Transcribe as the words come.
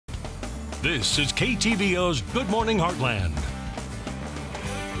This is KTVO's Good Morning Heartland.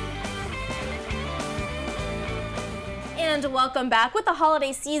 And welcome back. With the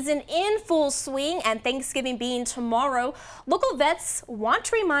holiday season in full swing and Thanksgiving being tomorrow, local vets want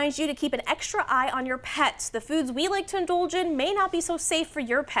to remind you to keep an extra eye on your pets. The foods we like to indulge in may not be so safe for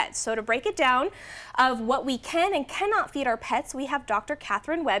your pets. So to break it down of what we can and cannot feed our pets, we have Dr.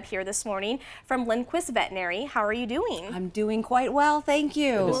 Catherine Webb here this morning from Lindquist Veterinary. How are you doing? I'm doing quite well, thank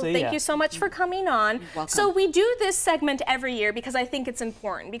you. Well, thank you so much for coming on. You're welcome. So we do this segment every year because I think it's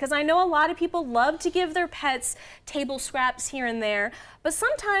important, because I know a lot of people love to give their pets table scraps here and there, but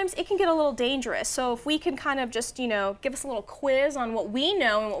sometimes it can get a little dangerous. So if we can kind of just, give us a little quiz on what we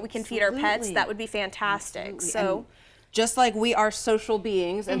know and what we can feed our pets, that would be fantastic. Absolutely. So. And just like we are social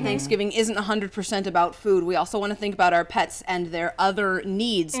beings and Thanksgiving isn't 100% about food, we also want to think about our pets and their other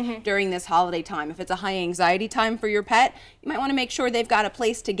needs during this holiday time. If it's a high anxiety time for your pet, you might want to make sure they've got a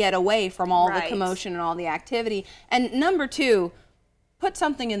place to get away from all the commotion and all the activity. And number two, put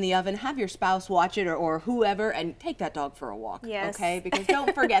something in the oven, have your spouse watch it or whoever, and take that dog for a walk, okay? Because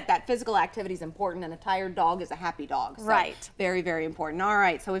don't forget that physical activity is important, and a tired dog is a happy dog. So very, very important. All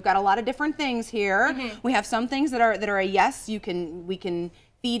right, so we've got a lot of different things here. We have some things that are a yes, we can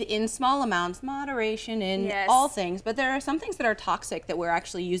feed in small amounts, moderation in all things, but there are some things that are toxic that we're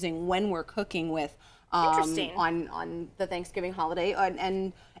actually using when we're cooking with on the Thanksgiving holiday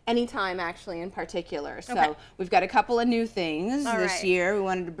and anytime actually in particular. So we've got a couple of new things this year. We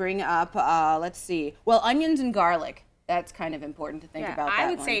wanted to bring up, let's see, well, onions and garlic. That's kind of important to think about that I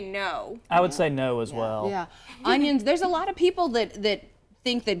would say no. I would say no as well. Yeah, onions, there's a lot of people that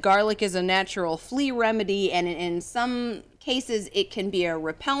think that garlic is a natural flea remedy, and in some cases it can be a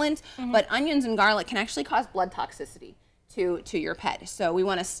repellent, but onions and garlic can actually cause blood toxicity to your pet. So we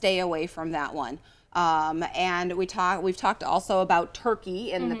want to stay away from that one. And we've talked also about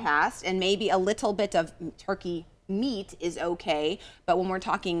turkey in the past, and maybe a little bit of turkey meat is okay, but when we're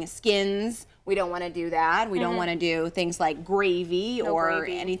talking skins, we don't want to do that. We don't want to do things like gravy or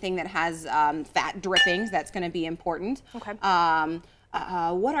anything that has fat drippings. That's going to be important.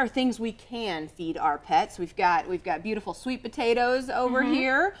 What are things we can feed our pets? We've got beautiful sweet potatoes over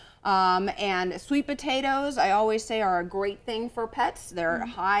here. And sweet potatoes, I always say, are a great thing for pets. They're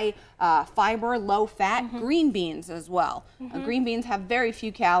high fiber, low fat. Green beans as well. Green beans have very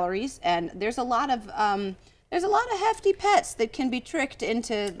few calories, and there's a lot of hefty pets that can be tricked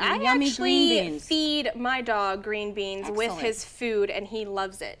into yummy green beans. I actually feed my dog green beans with his food, and he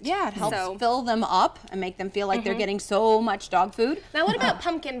loves it. Yeah, it helps fill them up and make them feel like they're getting so much dog food. Now, what about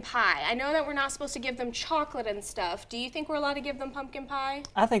pumpkin pie? I know that we're not supposed to give them chocolate and stuff. Do you think we're allowed to give them pumpkin pie?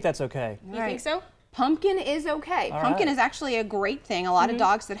 I think that's okay. You think so? Pumpkin is okay. Pumpkin is actually a great thing. A lot of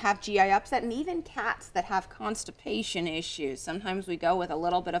dogs that have GI upset, and even cats that have constipation issues. Sometimes we go with a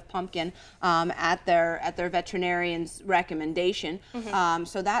little bit of pumpkin at their veterinarian's recommendation.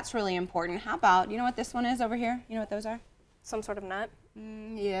 So that's really important. How about, you know what this one is over here? You know what those are? Some sort of nut?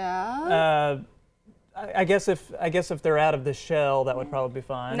 Yeah. I guess if they're out of the shell, that would probably be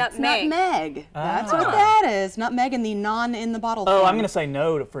fine. Nutmeg. Nutmeg. That's what that is. Nutmeg in the non-in-the-bottle form. Oh, I'm going to say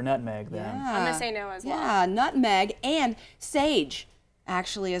no for nutmeg then. I'm going to say no as well. Yeah, nutmeg and sage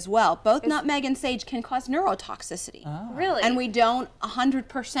actually as well. Both nutmeg and sage can cause neurotoxicity. Really? And we don't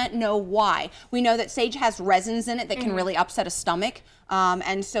 100% know why. We know that sage has resins in it that can really upset a stomach.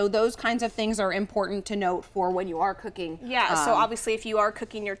 And so those kinds of things are important to note for when you are cooking. Yeah, so obviously if you are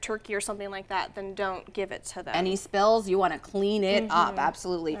cooking your turkey or something like that, then don't give it to them. Any spills, you want to clean it up,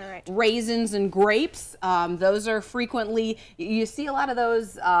 absolutely. Raisins and grapes, those are frequently, you see a lot of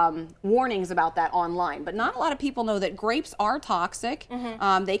those warnings about that online, but not a lot of people know that grapes are toxic.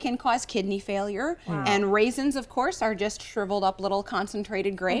 They can cause kidney failure. And raisins, of course, are just shriveled up little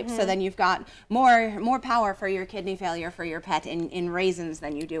concentrated grapes, so then you've got more power for your kidney failure for your pet in raisins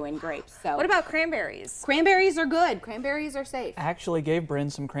than you do in grapes. So what about cranberries? Cranberries are good. Cranberries are safe. I actually gave Bryn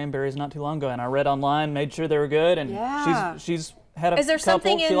some cranberries not too long ago, and I read online, made sure they were good, and she's had a couple. Is there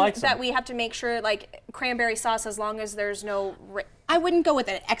something she likes that them. we have to make sure, like cranberry sauce, as long as there's no... I wouldn't go with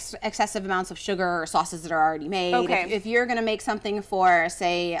excessive amounts of sugar or sauces that are already made. If you're going to make something for,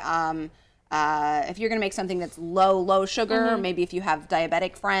 say, if you're going to make something that's low sugar, maybe if you have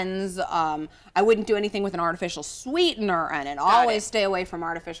diabetic friends, I wouldn't do anything with an artificial sweetener in it. Always stay away from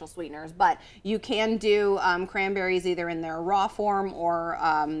artificial sweeteners. But you can do cranberries either in their raw form or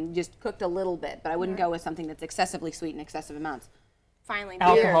just cooked a little bit. But I wouldn't go with something that's excessively sweet in excessive amounts. Finally,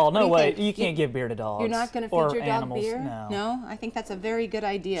 alcohol. Beer. No way. You can't give beer to dogs. You're not going to feed your dog animals. beer? No. I think that's a very good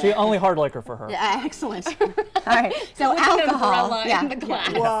idea. Only hard liquor for her. Yeah, excellent. All right. So alcohol. In the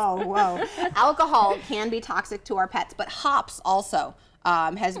glass. Whoa. Alcohol can be toxic to our pets, but hops also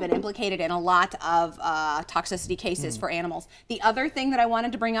has been implicated in a lot of toxicity cases for animals. The other thing that I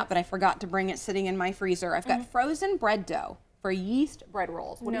wanted to bring up, but I forgot to bring it sitting in my freezer, I've got frozen bread dough for yeast bread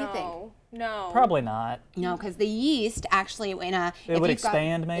rolls. What do you think? No. Probably not. No, because the yeast actually, It would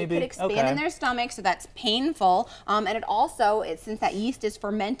expand, maybe? It could expand in their stomach, so that's painful. And it also, since that yeast is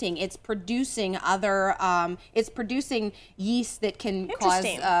fermenting, it's producing other, it's producing yeast that can cause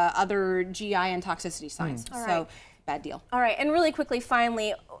other GI and toxicity signs. So, bad deal. All right, and really quickly,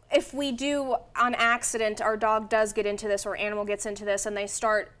 finally, if we do, on accident, our dog does get into this or animal gets into this and they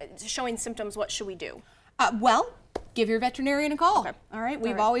start showing symptoms, what should we do? Well, give your veterinarian a call. Okay. All right.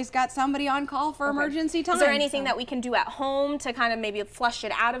 We've always got somebody on call for emergency time. Is there anything that we can do at home to kind of maybe flush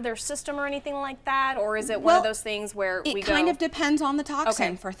it out of their system or anything like that? Or is it one of those things where we go? It kind of depends on the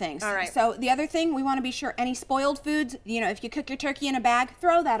toxin for things. All right. So the other thing, we want to be sure any spoiled foods, you know, if you cook your turkey in a bag,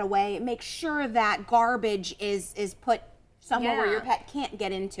 throw that away. Make sure that garbage is put somewhere where your pet can't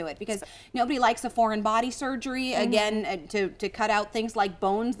get into it, because nobody likes a foreign body surgery, again, to cut out things like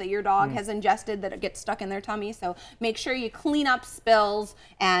bones that your dog has ingested that get stuck in their tummy. So make sure you clean up spills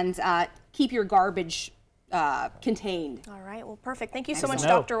and keep your garbage contained. All right, well, perfect. Thank you so much,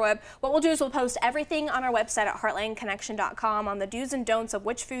 Dr. Webb. What we'll do is we'll post everything on our website at heartlandconnection.com on the do's and don'ts of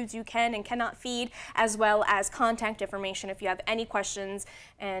which foods you can and cannot feed, as well as contact information if you have any questions,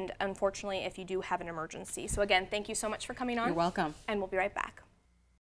 and unfortunately, if you do have an emergency. So again, thank you so much for coming on. You're welcome. And we'll be right back.